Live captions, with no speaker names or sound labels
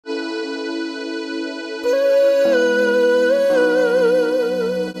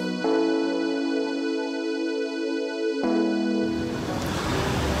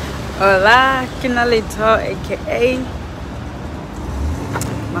Hola, Kinalito, aka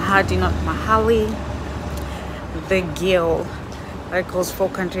Mahadi, not Mahali, the girl that calls 4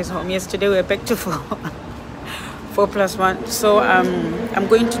 countries home. Yes, today we're back to 4, 4+1. So I'm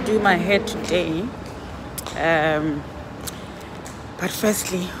going to do my hair today. But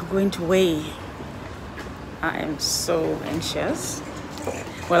firstly, we're going to weigh. I am so anxious.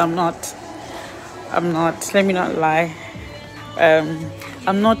 Well, I'm not. Let me not lie.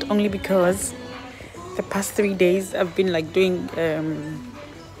 I'm not, only because the past 3 days I've been like doing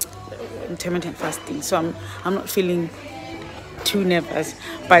intermittent fasting, so I'm not feeling too nervous.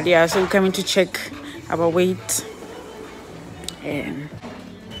 But yeah, so we're coming to check our weight.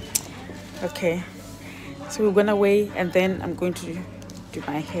 Okay, so we're gonna weigh, and then I'm going to do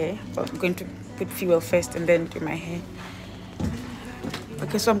my hair. Well, I'm going to put fuel first and then do my hair.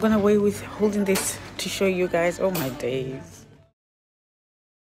 Okay, so I'm gonna weigh with holding this to show you guys. Oh my days.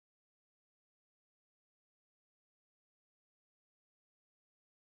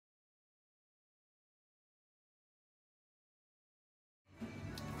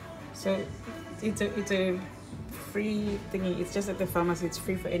 So it's a free thingy. It's just at the pharmacy. It's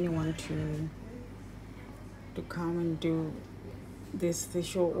free for anyone to come and do this. They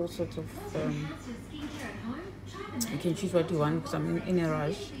show all sorts of you can choose what you want, because I'm in a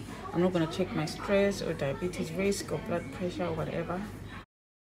rush. I'm not gonna check my stress or diabetes risk or blood pressure or whatever.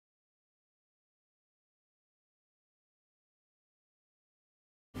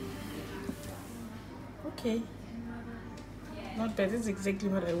 Okay, not bad. This is exactly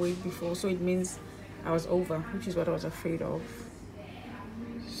what I weighed before, so it means I was over, which is what I was afraid of.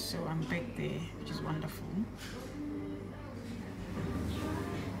 So I'm back there, which is wonderful.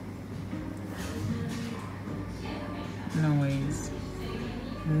 No ways.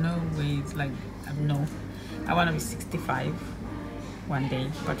 No ways. Like, no. I want to be 65 one day,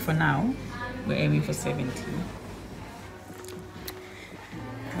 but for now, we're aiming for 70.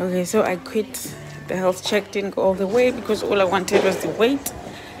 Okay, so I quit the health check, didn't go all the way because all I wanted was the weight,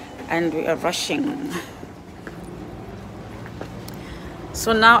 and we are rushing.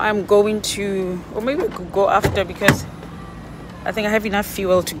 So now I'm going to, or maybe we could go after, because I think I have enough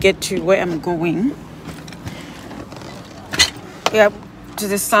fuel to get to where I'm going. Yeah, to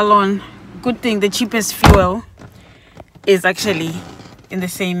the salon. Good thing the cheapest fuel is actually in the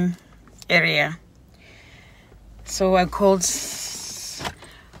same area. So I called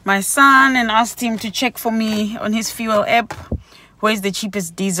my son and asked him to check for me on his fuel app where's the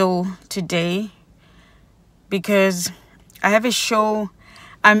cheapest diesel today, because I have a show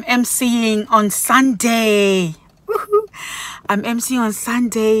I'm emceeing on Sunday. Woohoo! I'm emceeing on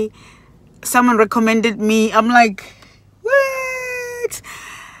Sunday. Someone recommended me. I'm like, what?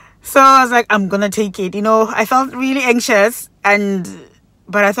 So I was like, I'm gonna take it. I felt really anxious,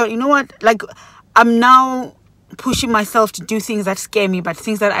 but I thought, you know what? Like, I'm now pushing myself to do things that scare me, but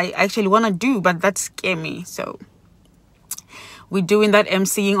things that I actually want to do, but that scare me. So we're doing that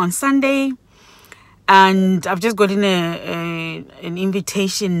emceeing on Sunday, and I've just gotten an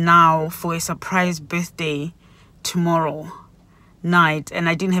invitation now for a surprise birthday tomorrow night, and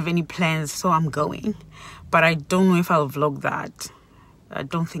I didn't have any plans, so I'm going. But I don't know if I'll vlog that. I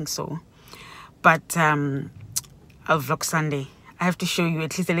don't think so. But I'll vlog Sunday. I have to show you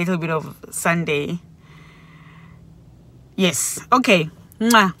at least a little bit of Sunday. Yes. Okay.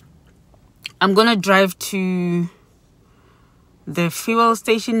 Mwah. I'm gonna drive to the fuel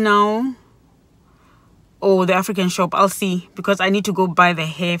station now, or the African shop. I'll see, because I need to go buy the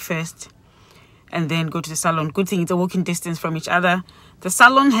hair first and then go to the salon. Good thing it's a walking distance from each other. The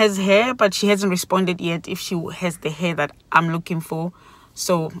salon has hair, but she hasn't responded yet if she has the hair that I'm looking for.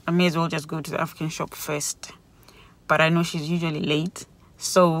 So I may as well just go to the African shop first. But I know she's usually late,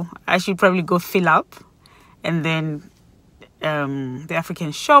 so I should probably go fill up, and then the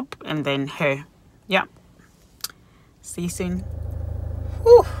African shop, and then her. Yeah. See you soon.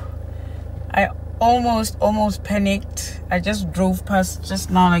 Whew. I almost panicked. I just drove past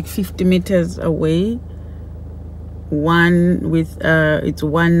just now, like 50 meters away. One with it's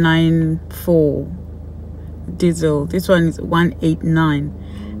 194 diesel. This one is 189.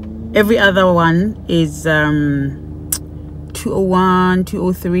 Every other one is 201,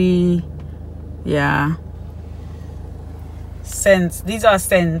 203. Yeah. Cents. These are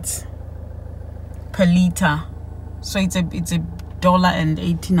cents per liter. So it's a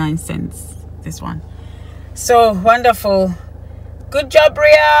 $1.89, this one. So wonderful. Good job,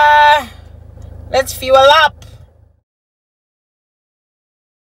 Ria. Let's fuel up.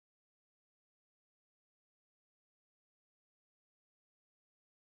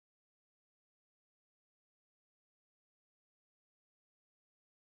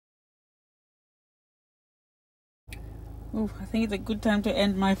 Oh, I think it's a good time to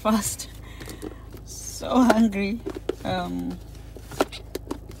end my fast. So hungry.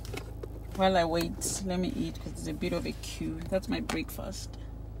 While I wait, let me eat because there's a bit of a queue. That's my breakfast.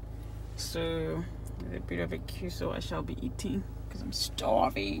 So there's a bit of a queue, so I shall be eating because I'm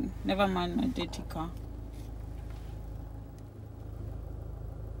starving. Never mind my dirty car.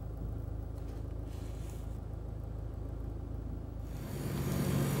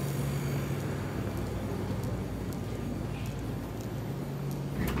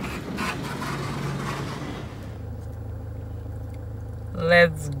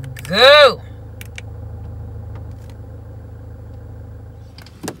 Let's go.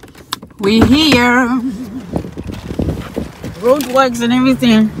 We're here. Roadworks and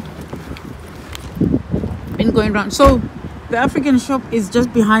everything been going around. So the African shop is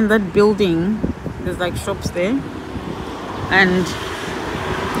just behind that building. There's like shops there, and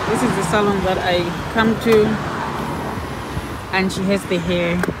this is the salon that I come to, and she has the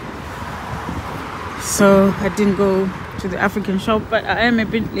hair. So I didn't go to the African shop, but I am a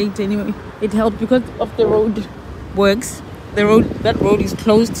bit late anyway. It helped because of the road works. That road is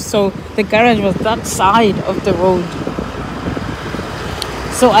closed, so the garage was that side of the road.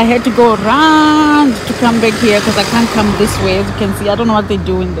 So I had to go around to come back here because I can't come this way. As you can see, I don't know what they're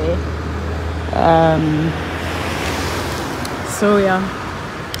doing there. So yeah,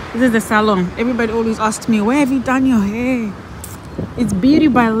 this is the salon. Everybody always asks me, where have you done your hair? It's Beauty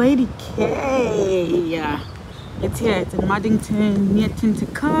by Lady K. Yeah, it's here. It's in Maddington, near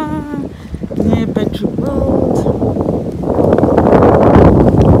Tintica, near Battery Road.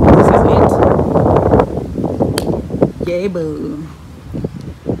 This is it. Yeah, boo.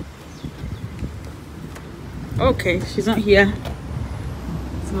 Okay, she's not here.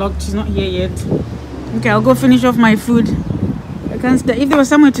 It's locked. She's not here yet. Okay, I'll go finish off my food. I can't stay. If there was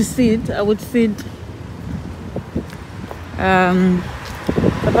somewhere to sit, I would sit.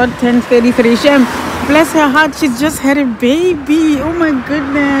 About 10:33. Shem, bless her heart, she's just had a baby. Oh my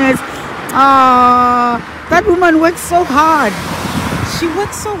goodness. That woman works so hard. She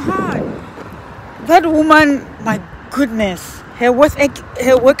works so hard. That woman, my goodness, her work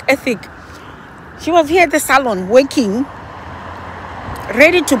ethic. She was here at the salon working,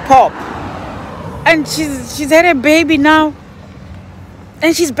 ready to pop, and she's had a baby now,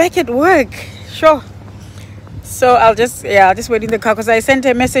 and she's back at work. Sure. So I'll just wait in the car because I sent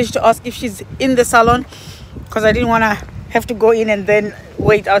her a message to ask if she's in the salon because I didn't want to have to go in and then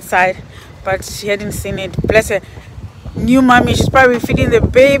wait outside, but she hadn't seen it. Bless her. New mommy, she's probably feeding the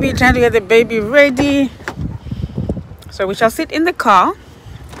baby, trying to get the baby ready. So we shall sit in the car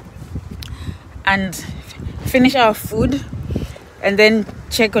and finish our food and then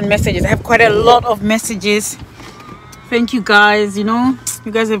check on messages. I have quite a lot of messages. Thank you guys. You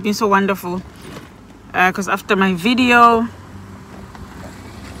guys have been so wonderful. Because after my video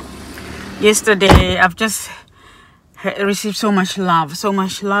yesterday, I've just received so much love. So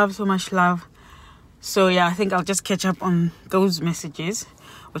yeah, I think I'll just catch up on those messages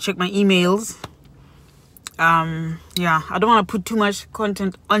or check my emails. Yeah, I don't want to put too much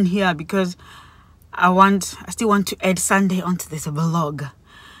content on here because I still want to add Sunday onto this vlog.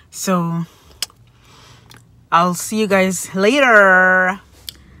 So I'll see you guys later.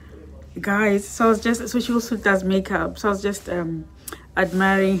 Guys, so she also does makeup, so I was just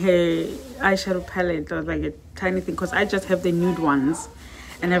admiring her eyeshadow palette. Or like a tiny thing because I just have the nude ones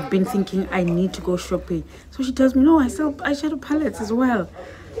and I've been thinking I need to go shopping. So she tells me, no, I sell eyeshadow palettes as well.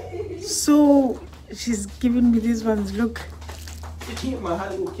 So she's giving me these ones. Look.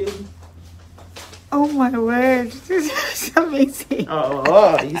 Oh my word, this is amazing.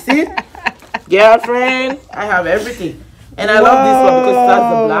 Oh, you see, girlfriend, I have everything. And I love this one because it has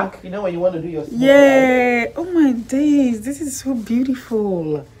the black. You know when you want to do your small yeah. Eyes. Oh my days. This is so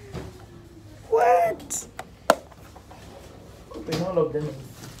beautiful. What? Open all of them.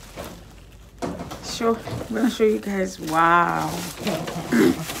 Sure. I'm going to show you guys. Wow.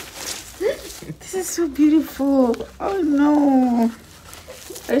 This is so beautiful. Oh no.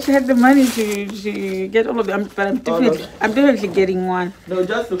 I wish I had the money to get all of them. But I'm definitely getting one. No,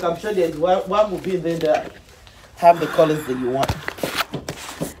 just look. I'm sure there's one will be there that have the colors that you want.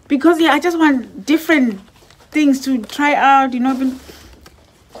 Because yeah, I just want different things to try out,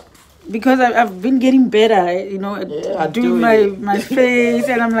 because I've been getting better, at doing my face,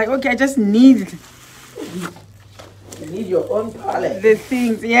 and I'm like, okay, I just need you need your own palette. The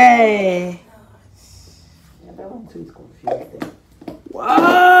things, yeah. Yeah, that one too is confusing. Wow!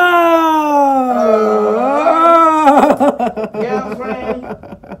 Girlfriend.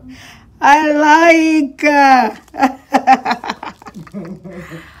 I like.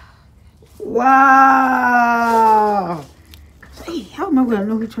 Wow! How am I gonna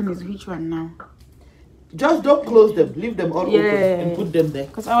know which one is which one now? Just don't close them. Leave them all open and put them there.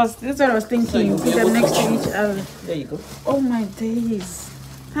 Because that's what I was thinking. So put them next to each other. There you go. Oh my days.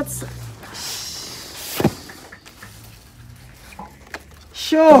 That's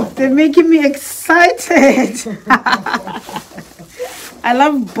sure. They're making me excited. I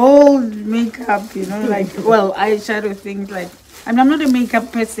love bold makeup, you know, like eyeshadow things. Like I'm not a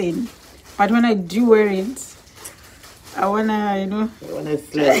makeup person, but when I do wear it, I wanna, You wanna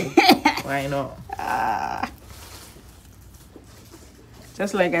slay. Why not?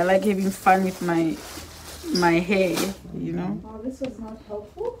 Just like I like having fun with my hair, Oh, this was not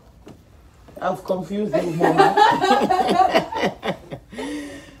helpful. I've confused you, Mama.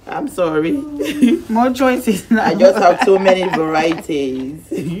 I'm sorry. More choices now. I just have so many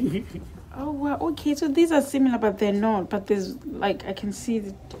varieties. Oh wow, okay, so these are similar but they're not. But there's I can see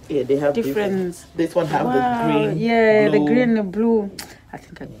the they have difference. This one have the green. Yeah, blue. the green and the blue. I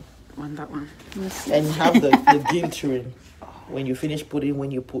think I want that one. And you have the glittering. When you finish putting,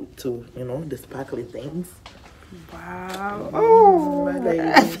 when you put to, the sparkly things. Wow. Oh, my lady.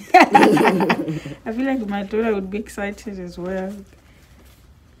 I feel like my daughter would be excited as well.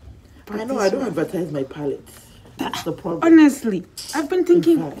 But I know, I don't advertise my palette. That's the problem. Honestly, I've been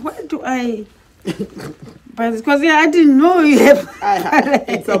thinking, why do I... But it's because, I didn't know you have...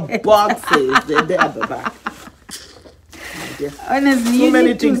 It's a boxes. They're there at the back. Honestly, so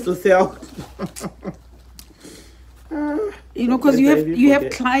many things to sell. Because you have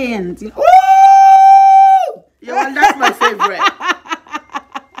clients. Oh! Yeah, that's my favorite.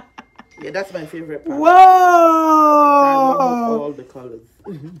 Yeah, that's my favorite part. Whoa! I love all the colors.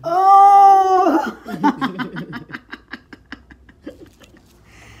 Oh!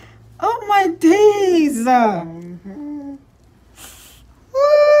 Oh my days!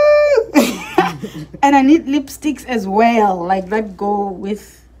 And I need lipsticks as well, like that go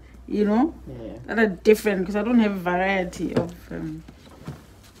with, that are different because I don't have a variety of.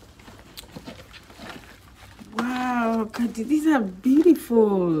 Wow, God, these are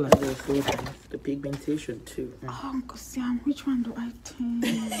beautiful. They're so nice. The pigmentation too. Oh, Uncle Sam, which one do I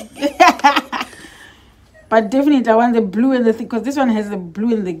take? But definitely I want the blue and the thing because this one has the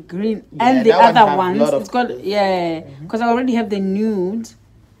blue and the green and the other ones. It's got because I already have the nude.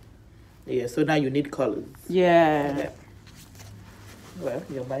 Yeah, so now you need colors. Yeah. Well,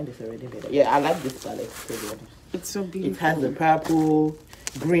 your mind is already better. Yeah, I like this palette. To be honest. It's so beautiful. It has the purple,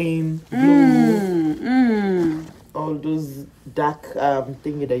 green, blue, all those dark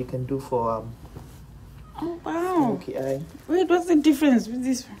thingy that you can do for oh wow. smoky eye. Wait, what's the difference with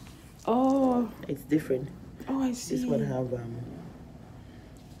this one? Oh, it's different. Oh, I see. This one have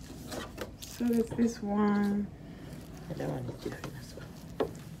so there's this one. and that one is different as well.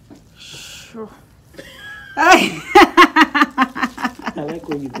 Sure. I like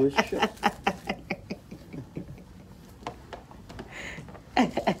when you go short.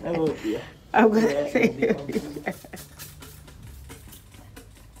 Oh, yeah. I'm gonna say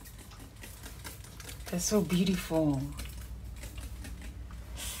they're so beautiful.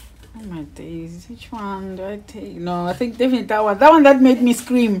 Oh my days, which one do I take? No, I think definitely that one. That one that made me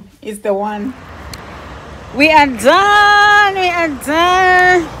scream is the one. We are done. We are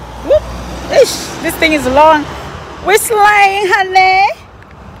done. Whoop. Ish, this thing is long. We're slaying, honey.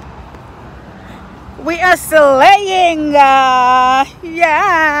 We are slaying. Yes.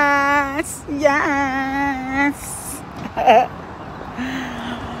 Yes.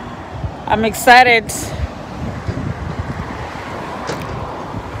 I'm excited.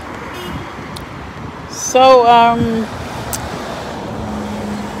 So I'm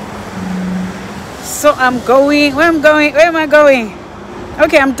going. Where am I going?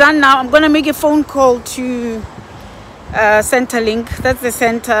 Okay, I'm done now. I'm gonna make a phone call to Centrelink. That's the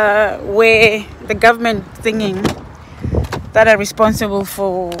center where the government thinking that are responsible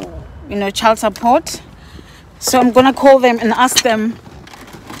for child support. So I'm gonna call them and ask them,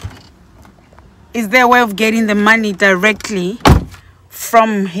 is there a way of getting the money directly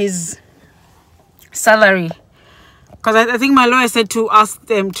from his salary? Because I think my lawyer said to ask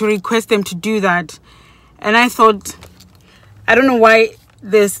them, to request them to do that. And I thought, I don't know why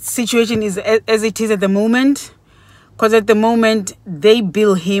the situation is as it is at the moment. Because at the moment, they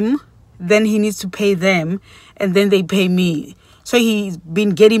bill him, then he needs to pay them, and then they pay me. So he's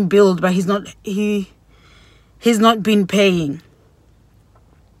been getting billed, but he's not been paying.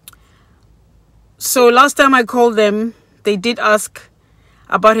 So last time I called them, they did ask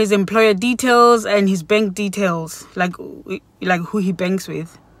about his employer details and his bank details, like who he banks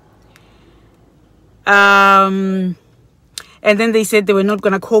with. And then they said they were not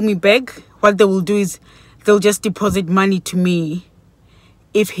going to call me back. What they will do is they'll just deposit money to me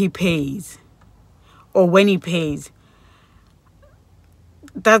if he pays or when he pays.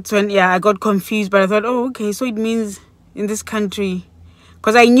 That's when, I got confused. But I thought, oh, okay, so it means in this country,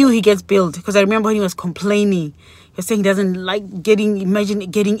 because I knew he gets billed, because I remember when he was complaining. He was saying he doesn't like getting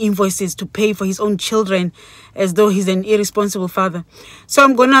invoices to pay for his own children, as though he's an irresponsible father. So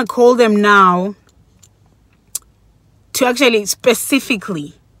I'm going to call them now to actually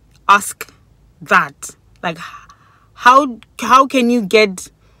specifically ask that. Like, how can you get,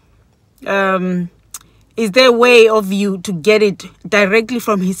 is there a way of you to get it directly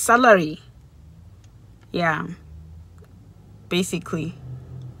from his salary? Yeah, basically.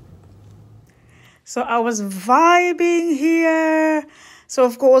 So I was vibing here. So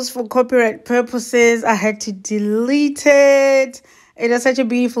of course, for copyright purposes, I had to delete it. It is such a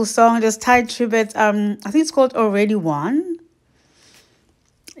beautiful song. Just Thai tribute. I think it's called Already Won.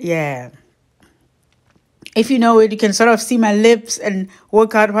 Yeah. If you know it, you can sort of see my lips and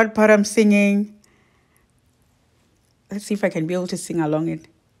work out what part I'm singing. Let's see if I can be able to sing along it.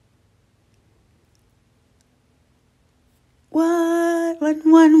 One, I've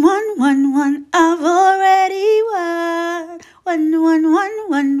already won.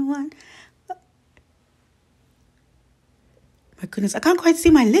 One. My goodness, I can't quite see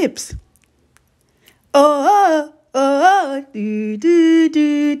my lips. Oh, do,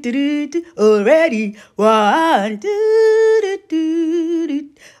 already won. Do,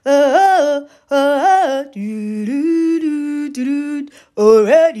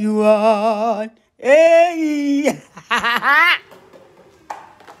 already won. Hey.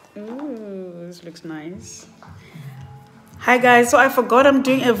 Ooh, this looks nice. Hi guys, so I forgot I'm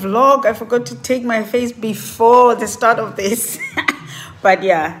doing a vlog. I forgot to take my face before the start of this. But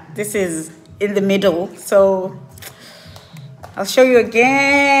yeah, this is in the middle. So I'll show you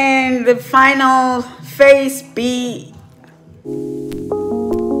again the final face be.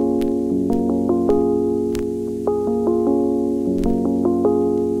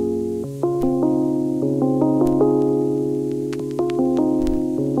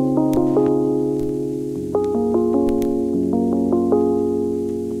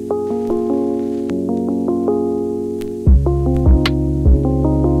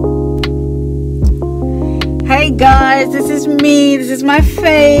 Hey guys, this is me. This is my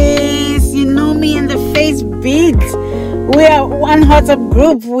face. You know me in the face beat. We are one WhatsApp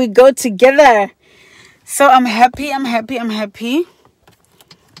group. We go together. So I'm happy.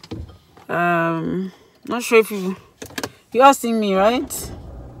 Not sure if you are seeing me, right?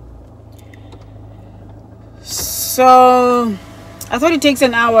 So I thought it takes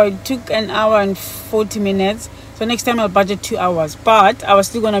an hour. It took an hour and 40 minutes. So next time I'll budget 2 hours. But I was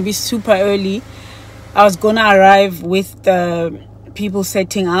still gonna be super early. I was gonna arrive with the people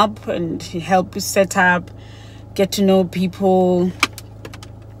setting up and help set up, get to know people.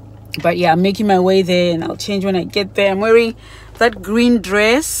 But yeah, I'm making my way there and I'll change when I get there. I'm wearing that green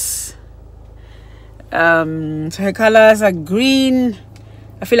dress. So her colors are green.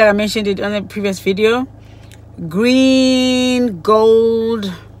 I feel like I mentioned it on the previous video. Green, gold,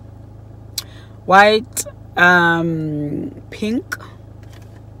 white, pink.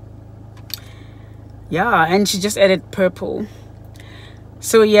 Yeah, and she just added purple.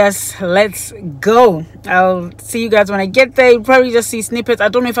 So yes, let's go. I'll see you guys when I get there. You'll probably just see snippets. I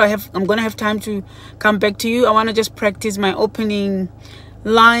don't know if I'm gonna have time to come back to you. I want to just practice my opening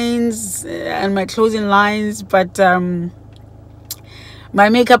lines and my closing lines. But my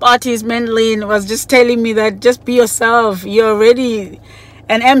makeup artist Manlin was just telling me that just be yourself. You're already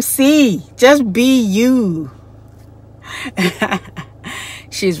an MC. Just be you.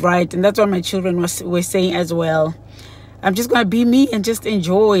 She's right, and that's what my children were saying as well. I'm just gonna be me and just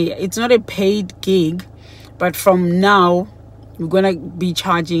enjoy. It's not a paid gig, but from now we're gonna be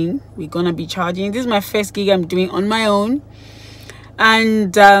charging. This is my first gig I'm doing on my own,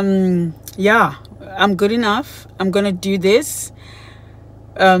 and yeah, I'm good enough. I'm gonna do this.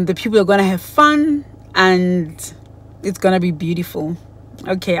 The people are gonna have fun, and it's gonna be beautiful.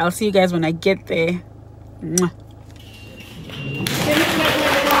 Okay, I'll see you guys when I get there. Mwah.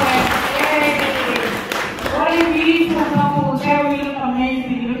 What a beautiful couple. There, you look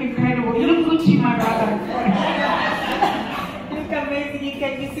amazing. You look incredible. You look good to my brother. You look amazing. You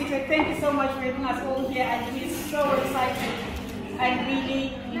can be seated. Thank you so much for having us all here. And we're so excited and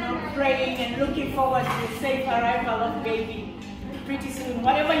really, praying and looking forward to the safe arrival of baby pretty soon.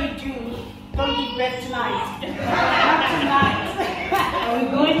 Whatever you do, don't give birth tonight. Not tonight. Are we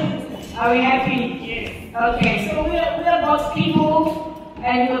good? Are we happy? Yes. Okay, so we're God's people.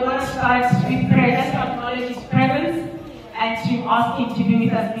 And we're going to start with prayer, just to acknowledge His presence and to ask Him to be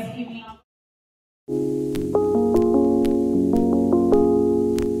with us this evening.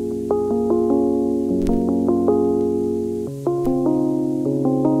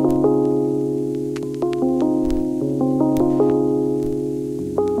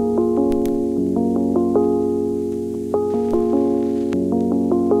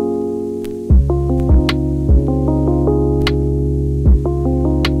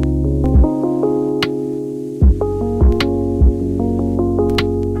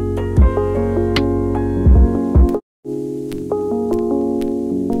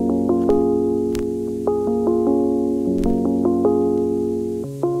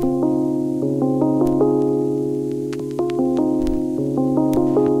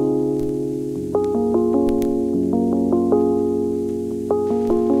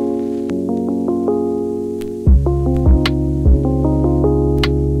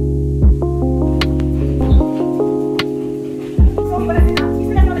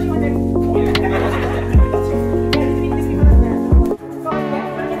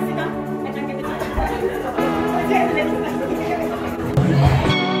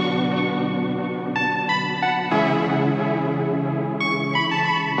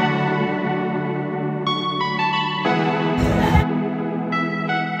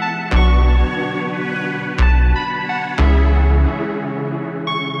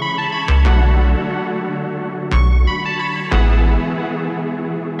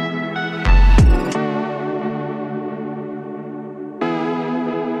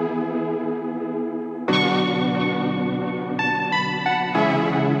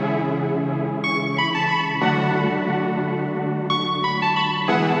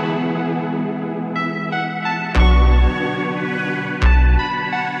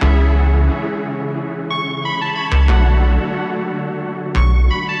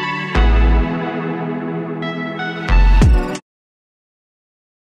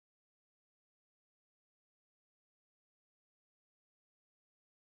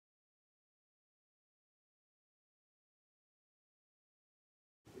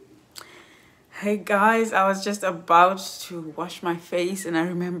 Hey guys, I was just about to wash my face and I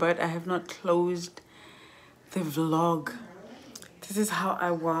remembered I have not closed the vlog. This is how I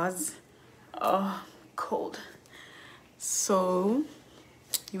was. Oh, cold. So,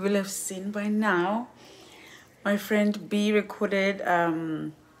 you will have seen by now, my friend B recorded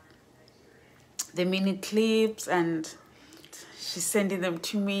the mini clips and she's sending them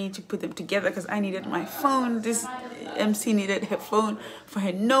to me to put them together because I needed my phone. This MC needed her phone for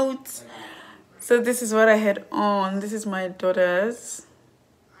her notes. So this is what I had on. This is my daughter's.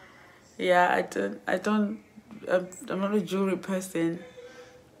 Yeah, I'm not a jewelry person.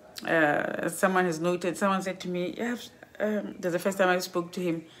 Someone has noted, someone said to me, yeah, there's the first time I spoke to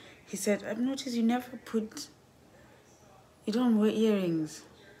him. He said, I've noticed you don't wear earrings.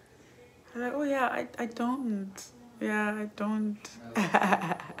 I'm like, oh yeah, I don't. Yeah, I don't.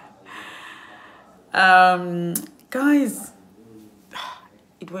 Guys,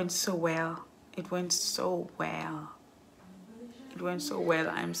 it went so well. It went so well. It went so well.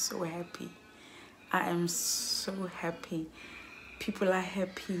 I'm so happy. I am so happy. People are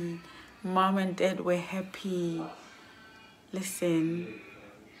happy. Mom and dad were happy. Listen,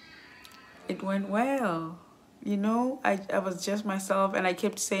 it went well. You know, I was just myself and I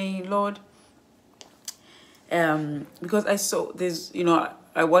kept saying, Lord, because I saw this, you know,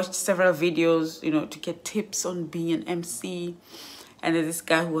 I watched several videos, you know, to get tips on being an MC. And there's this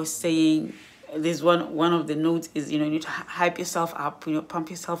guy who was saying, there's one of the notes is, you know, you need to hype yourself up, you know, pump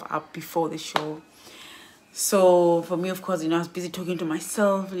yourself up before the show. So for me, of course, you know, I was busy talking to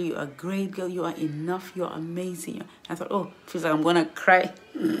myself. You are a great girl. You are enough. You are amazing. I thought, oh, feels like I'm going to cry.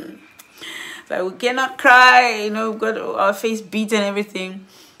 Like, we cannot cry. You know, we've got our face beat and everything.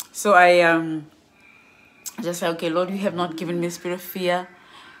 So I just said, okay, Lord, you have not given me the spirit of fear.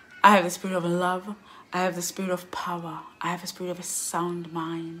 I have the spirit of love. I have the spirit of power. I have the spirit of a sound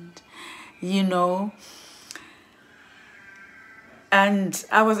mind. You know. And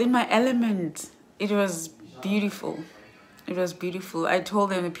I was in my element. It was beautiful. It was beautiful. I told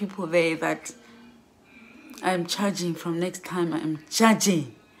them, the people there, that I am charging from next time. I am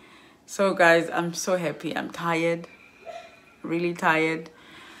judging. So guys, I'm so happy. I'm tired. Really tired.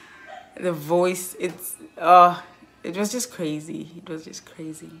 The voice, it was just crazy. It was just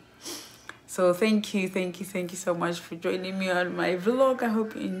crazy. So thank you so much for joining me on my vlog. I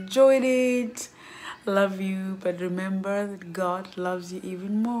hope you enjoyed it. Love you, but remember that God loves you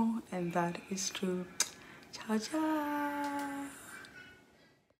even more, and that is true. Ciao, ciao.